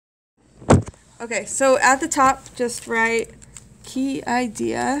Okay, so at the top, just write key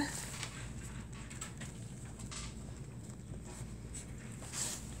idea.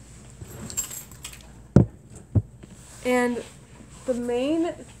 And the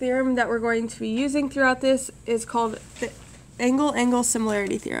main theorem that we're going to be using throughout this is called the angle-angle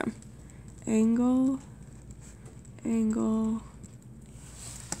similarity theorem. Angle-angle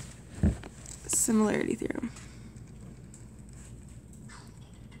similarity theorem.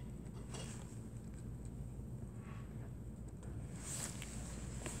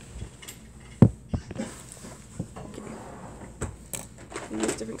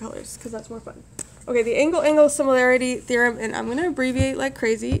 Use different colors because that's more fun. Okay, the angle-angle similarity theorem, and I'm going to abbreviate like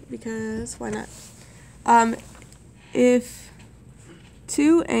crazy because why not? If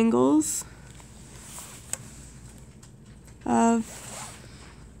two angles of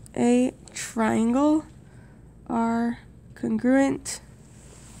a triangle are congruent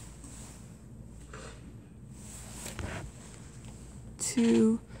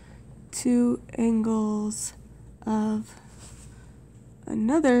to two angles of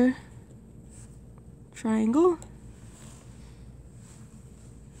another triangle,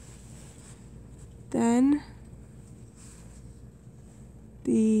 then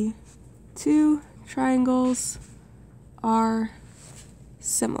the two triangles are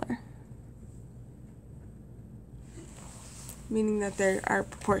similar, meaning that they are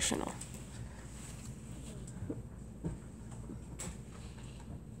proportional.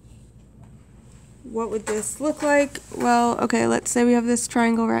 What would this look like? Well, okay, let's say we have this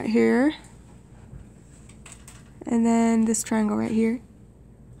triangle right here, and then this triangle right here.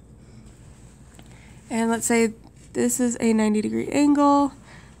 And let's say this is a 90-degree angle,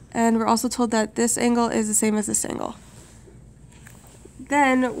 and we're also told that this angle is the same as this angle.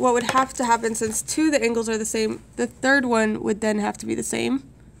 Then what would have to happen, since two of the angles are the same, the third one would then have to be the same,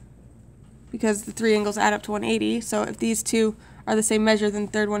 because the three angles add up to 180. So if these two are the same measure, then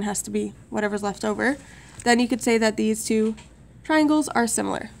the third one has to be whatever's left over. Then you could say that these two triangles are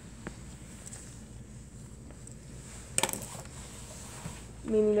similar,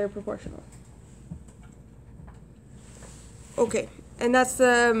 meaning they're proportional. Okay, and that's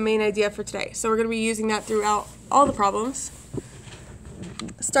the main idea for today. So we're going to be using that throughout all the problems.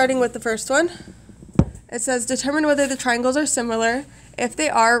 Starting with the first one, it says determine whether the triangles are similar. If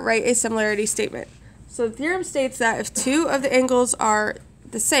they are, write a similarity statement. So the theorem states that if two of the angles are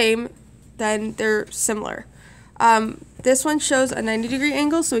the same, then they're similar. This one shows a 90-degree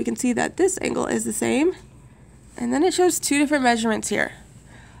angle, so we can see that this angle is the same. And then it shows two different measurements here.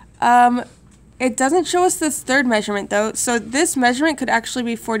 It doesn't show us this third measurement though, so this measurement could actually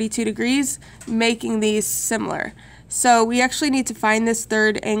be 42 degrees, making these similar. So we actually need to find this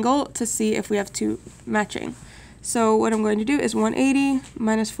third angle to see if we have two matching. So what I'm going to do is 180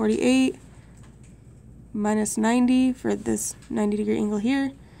 minus 48 minus 90 for this 90-degree angle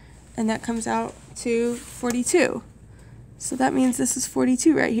here, and that comes out to 42. So that means this is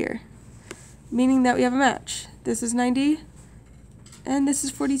 42 right here, meaning that we have a match. This is 90, and this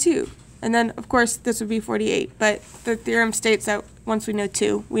is 42. And then, of course, this would be 48, but the theorem states that once we know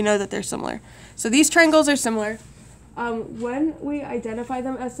two, we know that they're similar. So these triangles are similar. When we identify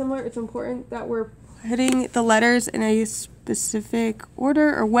them as similar, it's important that we're putting the letters in a specific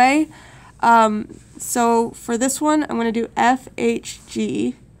order or way. So for this one, I'm going to do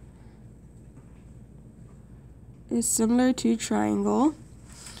FHG is similar to triangle.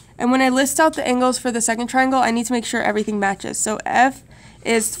 And when I list out the angles for the second triangle, I need to make sure everything matches. So F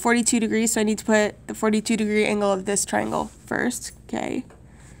is 42 degrees, so I need to put the 42-degree angle of this triangle first. Okay.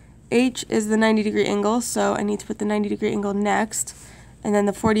 H is the 90-degree angle, so I need to put the 90-degree angle next, and then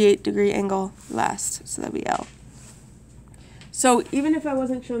the 48-degree angle last, so that'd be L. So even if I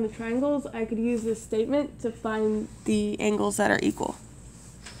wasn't shown the triangles, I could use this statement to find the angles that are equal.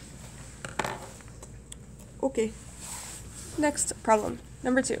 Okay. Next problem,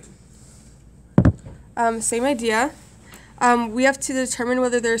 number 2. Same idea. We have to determine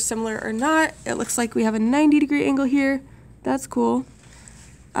whether they're similar or not. It looks like we have a 90-degree angle here. That's cool.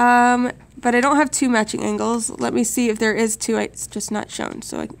 But I don't have two matching angles. Let me see if there is two. It's just not shown.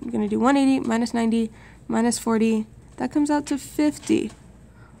 So I'm going to do 180 minus 90 minus 40. That comes out to 50.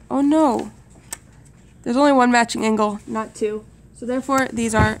 Oh no. There's only one matching angle, not two. So therefore,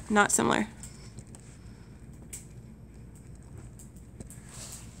 these are not similar.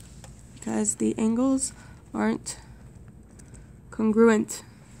 Because the angles aren't congruent.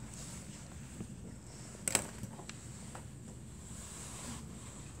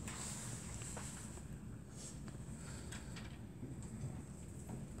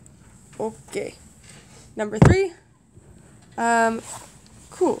 Okay. Number 3.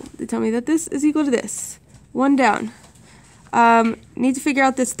 Cool. They tell me that this is equal to this. One down. Need to figure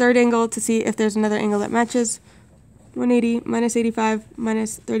out this third angle to see if there's another angle that matches. 180 minus 85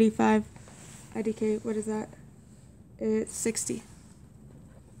 minus 35. IDK, what is that? It's 60.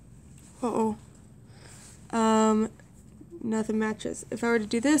 Uh-oh. Nothing matches. If I were to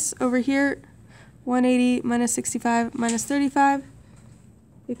do this over here, 180 minus 65 minus 35,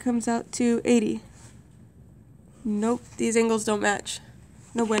 it comes out to 80. Nope, these angles don't match.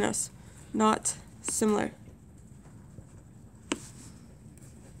 No buenos. Not similar.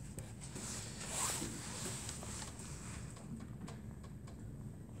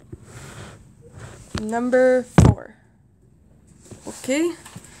 Number 4. Okay,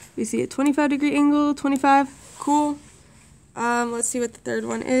 we see a 25-degree angle, 25, cool. Let's see what the third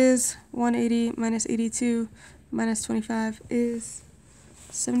one is. 180 minus 82 minus 25 is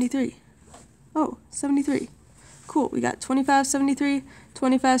 73. Oh, 73. Cool, we got 25, 73,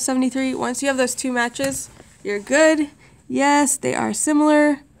 25, 73. Once you have those two matches, you're good. Yes, they are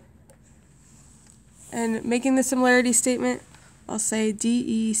similar. And making the similarity statement, I'll say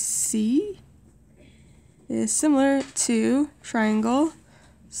DEC is similar to triangle,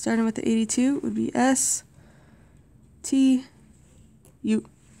 starting with the 82 would be STU.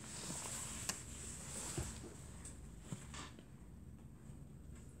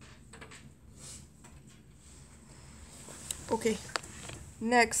 Okay,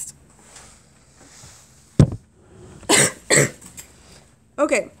 next.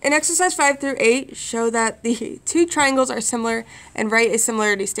 Okay, in exercise 5 through 8, show that the two triangles are similar and write a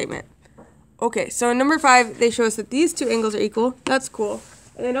similarity statement. Okay, so in number 5, they show us that these two angles are equal. That's cool.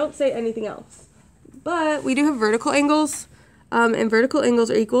 And they don't say anything else. But we do have vertical angles, and vertical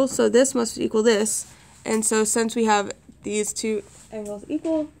angles are equal, so this must equal this. And so since we have these two angles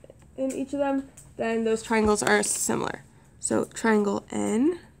equal in each of them, then those triangles are similar. So triangle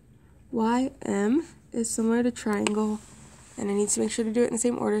NYM is similar to triangle, and I need to make sure to do it in the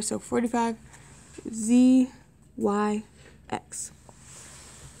same order, so 45 ZYX.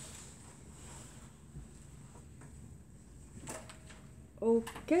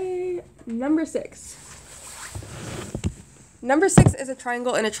 Okay, number 6. Number 6 is a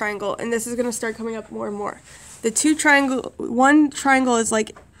triangle and a triangle, and this is going to start coming up more and more. One triangle is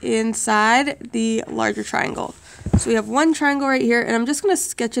like inside the larger triangle. So we have one triangle right here, and I'm just going to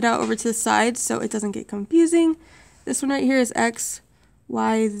sketch it out over to the side so it doesn't get confusing. This one right here is X,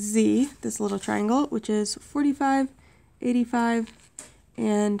 Y, Z, this little triangle, which is 45, 85,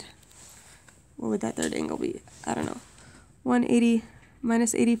 and what would that third angle be? I don't know. 180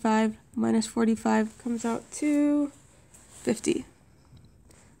 minus 85 minus 45 comes out to 50.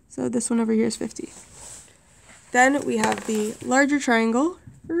 So this one over here is 50. Then we have the larger triangle.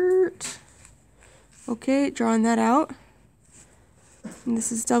 Okay, drawing that out. And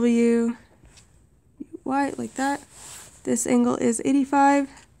this is W, Y, like that. This angle is 85.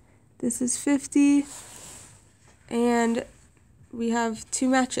 This is 50. And we have two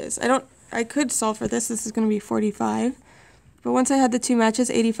matches. I could solve for this. This is going to be 45. But once I had the two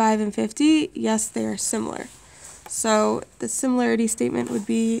matches, 85 and 50, yes, they are similar. So the similarity statement would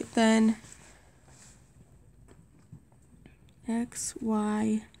be then X,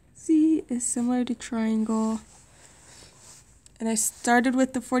 Y, Z is similar to triangle. And I started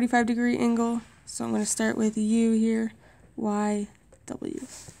with the 45-degree angle, so I'm going to start with U here, Y, W.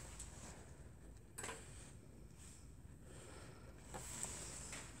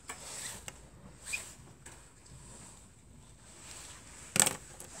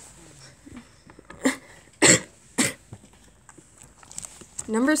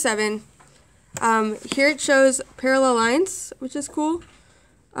 Number 7, here it shows parallel lines, which is cool.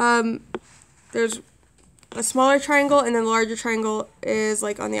 There's a smaller triangle, and then the larger triangle is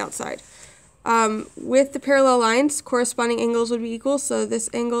like on the outside. With the parallel lines, corresponding angles would be equal, so this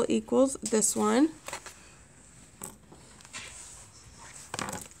angle equals this one.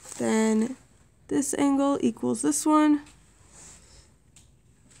 Then this angle equals this one.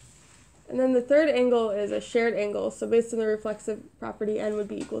 And then the third angle is a shared angle, so based on the reflexive property, n would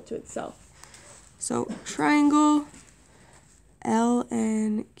be equal to itself. So triangle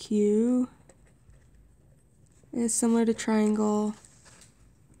LNQ is similar to triangle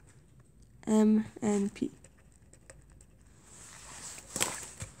MNP.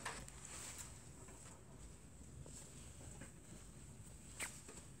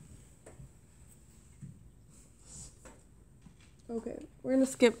 Okay, we're going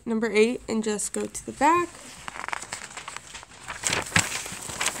to skip number 8 and just go to the back.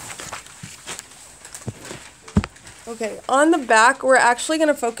 Okay, on the back, we're actually going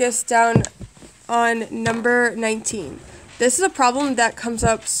to focus down on number 19. This is a problem that comes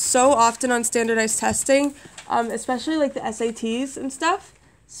up so often on standardized testing, especially like the SATs and stuff.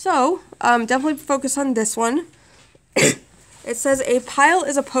 So definitely focus on this one. It says a pile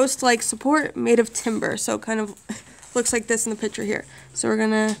is a post-like support made of timber. So it kind of looks like this in the picture here. So we're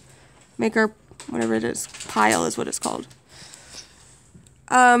going to make our, whatever it is, pile is what it's called.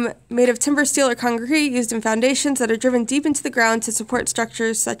 Made of timber, steel, or concrete used in foundations that are driven deep into the ground to support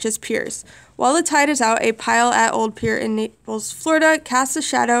structures such as piers. While the tide is out, a pile at Old Pier in Naples, Florida casts a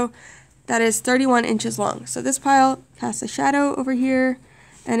shadow that is 31 inches long. So this pile casts a shadow over here,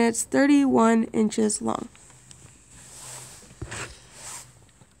 and it's 31 inches long.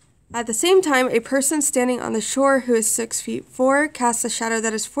 At the same time, a person standing on the shore who is 6'4" casts a shadow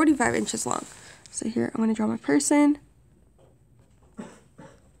that is 45 inches long. So here, I'm going to draw my person.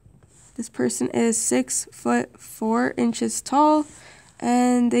 This person is 6'4" tall,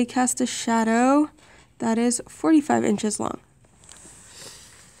 and they cast a shadow that is 45 inches long.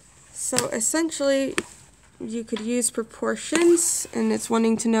 So essentially, you could use proportions, and it's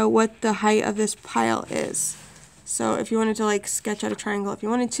wanting to know what the height of this pile is. So if you wanted to like sketch out a triangle, if you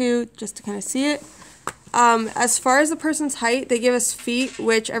wanted to, just to kind of see it. As far as the person's height, they give us feet,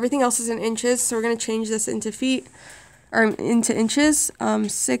 which everything else is in inches, so we're going to change this into feet. Or into inches.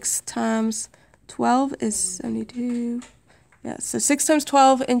 6 times 12 is 72. Yeah, so 6 times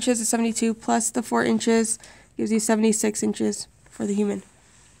 12 inches is 72, plus the 4 inches gives you 76 inches for the human.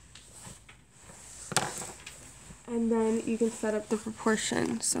 And then you can set up the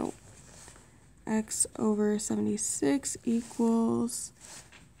proportion. So x over 76 equals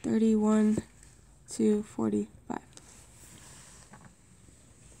 31 to 45.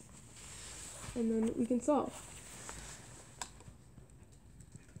 And then we can solve.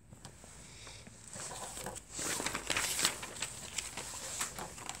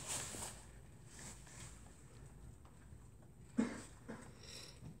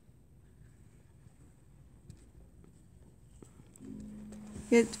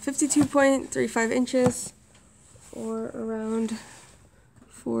 Get 52.35 inches, or around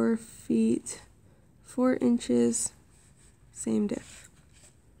 4 feet, 4 inches, same diff-ish.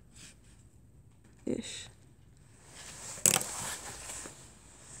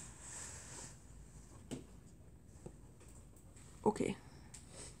 Okay,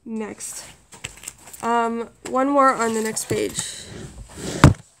 next. One more on the next page.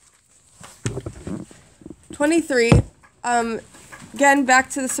 23. Again, back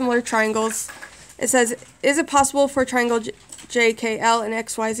to the similar triangles. It says, is it possible for triangle JKL and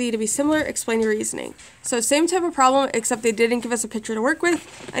XYZ to be similar? Explain your reasoning. So same type of problem, except they didn't give us a picture to work with.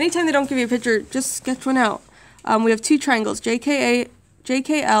 Anytime they don't give you a picture, just sketch one out. We have two triangles,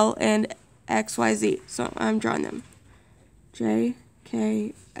 JKL and XYZ. So I'm drawing them.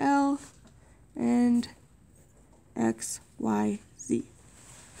 JKL and XYZ.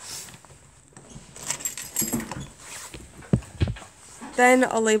 Then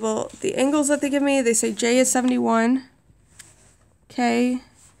I'll label the angles that they give me. They say J is 71, K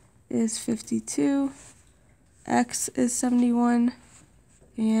is 52, X is 71,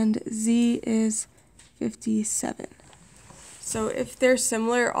 and Z is 57. So if they're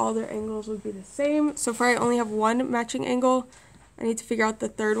similar, all their angles would be the same. So far I only have one matching angle. I need to figure out the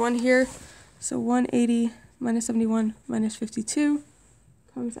third one here. So 180 minus 71 minus 52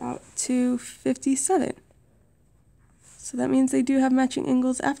 comes out to 57. So that means they do have matching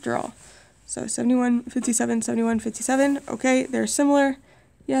angles after all. So 71, 57, 71, 57. Okay, they're similar.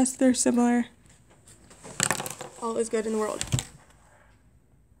 Yes, they're similar. All is good in the world.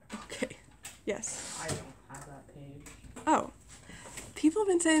 Okay, yes. I don't have that page. Oh, people have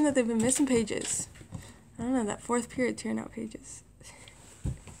been saying that they've been missing pages. I don't know, that fourth period tearing out pages.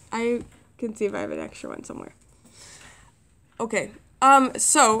 I can see if I have an extra one somewhere. Okay,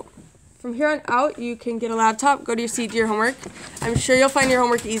 so from here on out, you can get a laptop, go to your seat, do your homework. I'm sure you'll find your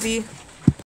homework easy.